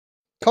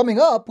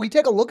Coming up, we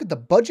take a look at the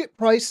budget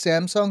price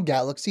Samsung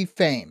Galaxy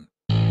Fame.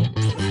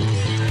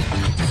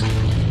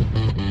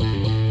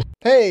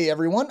 Hey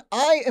everyone,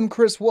 I am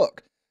Chris Wook.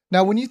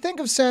 Now when you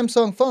think of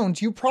Samsung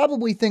phones, you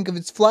probably think of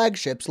its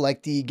flagships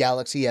like the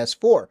Galaxy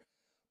S4.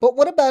 But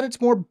what about its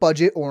more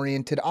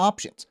budget-oriented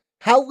options?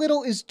 How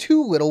little is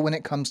too little when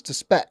it comes to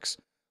specs?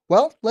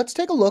 Well, let's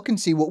take a look and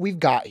see what we've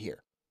got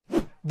here.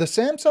 The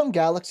Samsung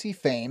Galaxy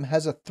Fame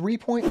has a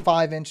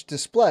 3.5-inch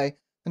display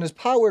and is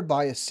powered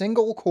by a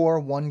single-core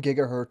 1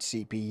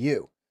 GHz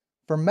CPU.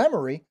 For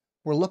memory,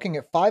 we're looking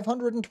at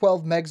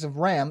 512 megs of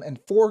RAM and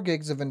 4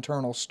 gigs of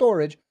internal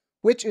storage,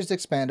 which is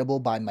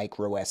expandable by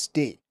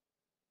microSD.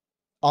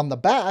 On the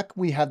back,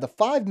 we have the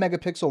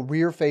 5-megapixel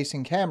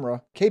rear-facing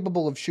camera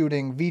capable of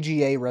shooting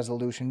VGA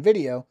resolution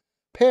video,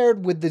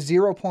 paired with the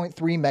 0.3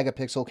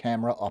 megapixel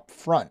camera up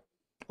front.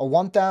 A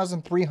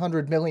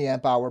 1,300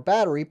 mAh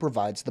battery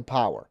provides the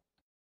power.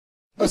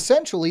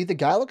 Essentially, the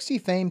Galaxy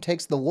Fame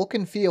takes the look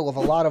and feel of a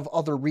lot of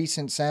other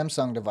recent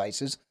Samsung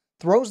devices,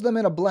 throws them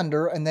in a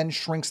blender, and then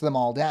shrinks them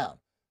all down.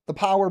 The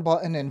power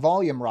button and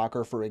volume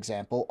rocker, for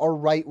example, are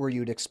right where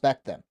you'd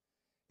expect them.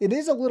 It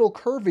is a little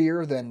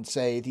curvier than,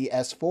 say, the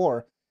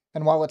S4,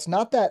 and while it's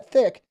not that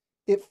thick,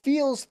 it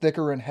feels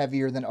thicker and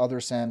heavier than other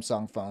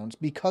Samsung phones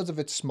because of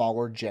its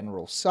smaller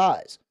general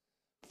size.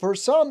 For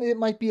some, it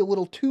might be a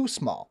little too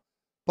small,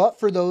 but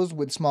for those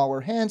with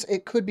smaller hands,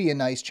 it could be a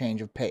nice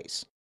change of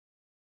pace.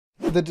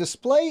 The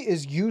display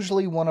is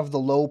usually one of the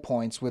low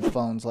points with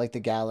phones like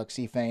the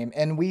Galaxy Fame,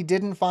 and we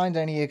didn't find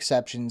any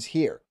exceptions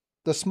here.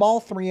 The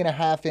small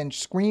 3.5-inch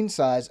screen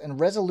size and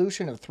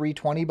resolution of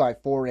 320 by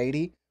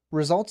 480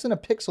 results in a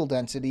pixel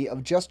density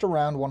of just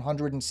around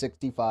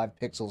 165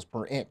 pixels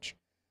per inch.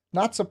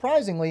 Not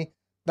surprisingly,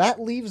 that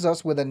leaves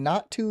us with a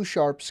not too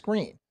sharp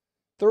screen.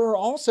 There are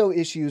also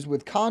issues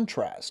with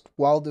contrast.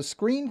 While the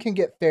screen can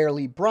get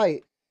fairly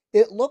bright,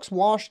 it looks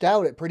washed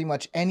out at pretty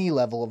much any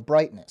level of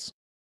brightness.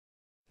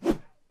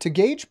 To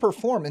gauge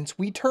performance,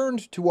 we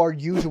turned to our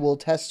usual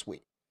test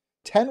suite.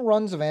 10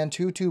 runs of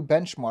Antutu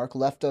benchmark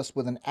left us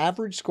with an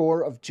average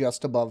score of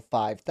just above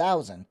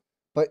 5,000,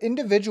 but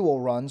individual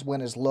runs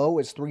went as low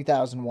as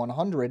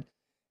 3,100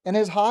 and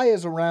as high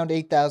as around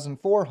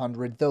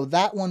 8,400, though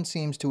that one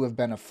seems to have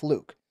been a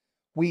fluke.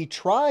 We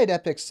tried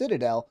Epic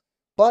Citadel,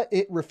 but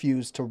it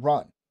refused to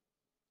run.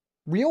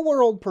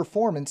 Real-world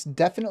performance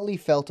definitely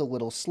felt a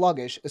little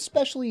sluggish,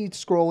 especially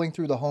scrolling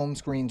through the home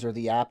screens or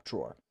the app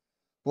drawer.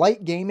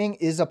 Light gaming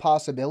is a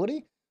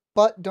possibility,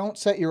 but don't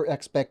set your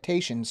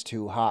expectations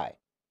too high.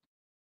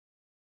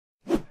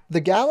 The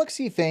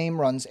Galaxy Fame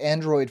runs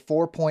Android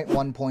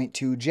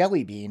 4.1.2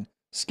 Jelly Bean,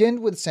 skinned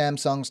with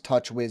Samsung's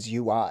TouchWiz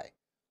UI.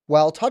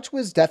 While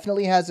TouchWiz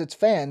definitely has its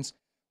fans,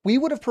 we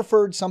would have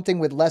preferred something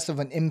with less of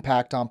an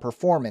impact on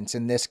performance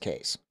in this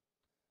case.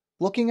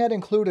 Looking at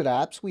included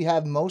apps, we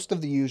have most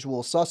of the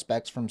usual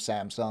suspects from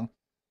Samsung,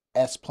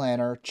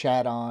 S-Planner,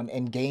 Chat On,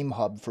 and Game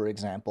Hub for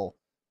example,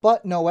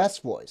 but no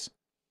S-Voice.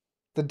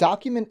 The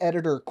document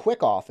editor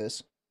Quick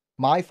Office,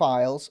 My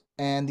Files,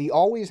 and the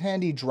always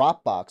handy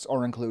Dropbox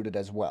are included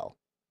as well.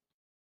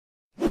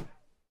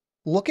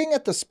 Looking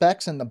at the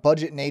specs and the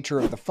budget nature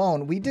of the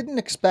phone, we didn't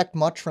expect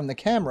much from the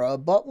camera,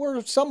 but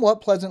were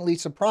somewhat pleasantly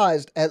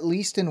surprised, at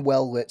least in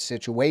well-lit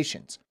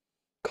situations.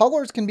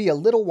 Colors can be a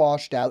little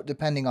washed out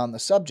depending on the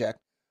subject,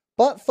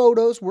 but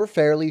photos were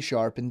fairly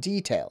sharp and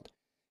detailed.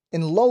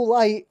 In low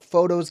light,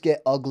 photos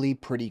get ugly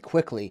pretty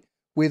quickly,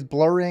 with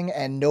blurring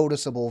and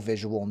noticeable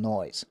visual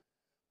noise.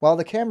 While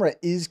the camera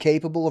is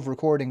capable of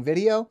recording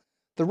video,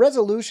 the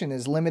resolution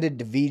is limited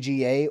to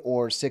VGA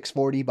or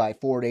 640 by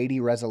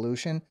 480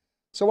 resolution,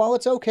 so while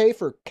it's okay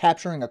for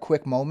capturing a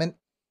quick moment,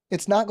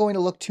 it's not going to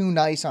look too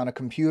nice on a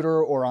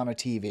computer or on a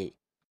TV.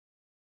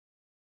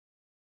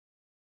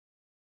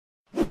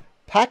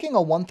 Packing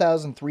a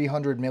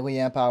 1,300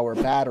 mAh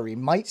battery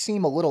might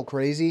seem a little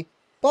crazy,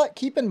 but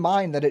keep in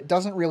mind that it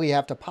doesn't really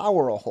have to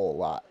power a whole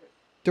lot.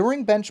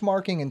 During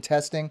benchmarking and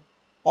testing,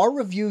 our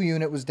review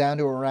unit was down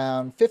to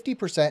around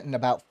 50% in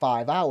about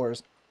 5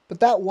 hours,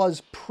 but that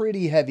was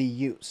pretty heavy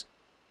use.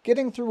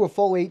 Getting through a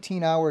full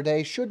 18-hour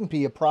day shouldn't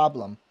be a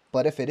problem,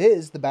 but if it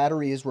is, the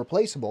battery is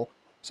replaceable,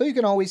 so you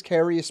can always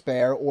carry a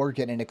spare or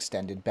get an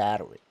extended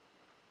battery.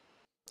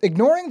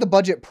 Ignoring the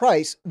budget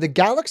price, the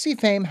Galaxy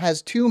Fame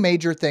has two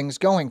major things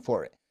going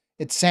for it.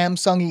 Its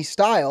Samsung-y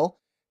style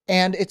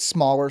and its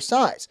smaller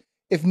size.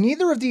 If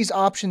neither of these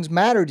options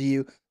matter to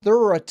you, there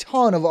are a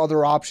ton of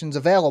other options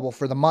available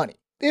for the money.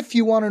 If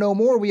you want to know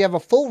more, we have a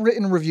full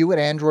written review at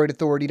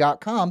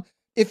AndroidAuthority.com.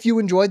 If you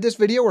enjoyed this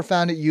video or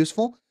found it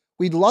useful,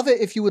 we'd love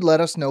it if you would let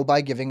us know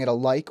by giving it a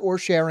like or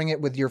sharing it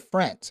with your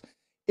friends.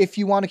 If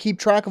you want to keep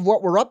track of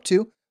what we're up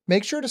to,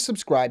 make sure to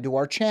subscribe to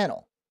our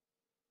channel.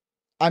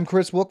 I'm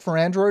Chris Wook for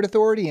Android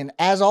Authority, and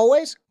as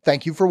always,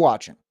 thank you for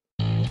watching.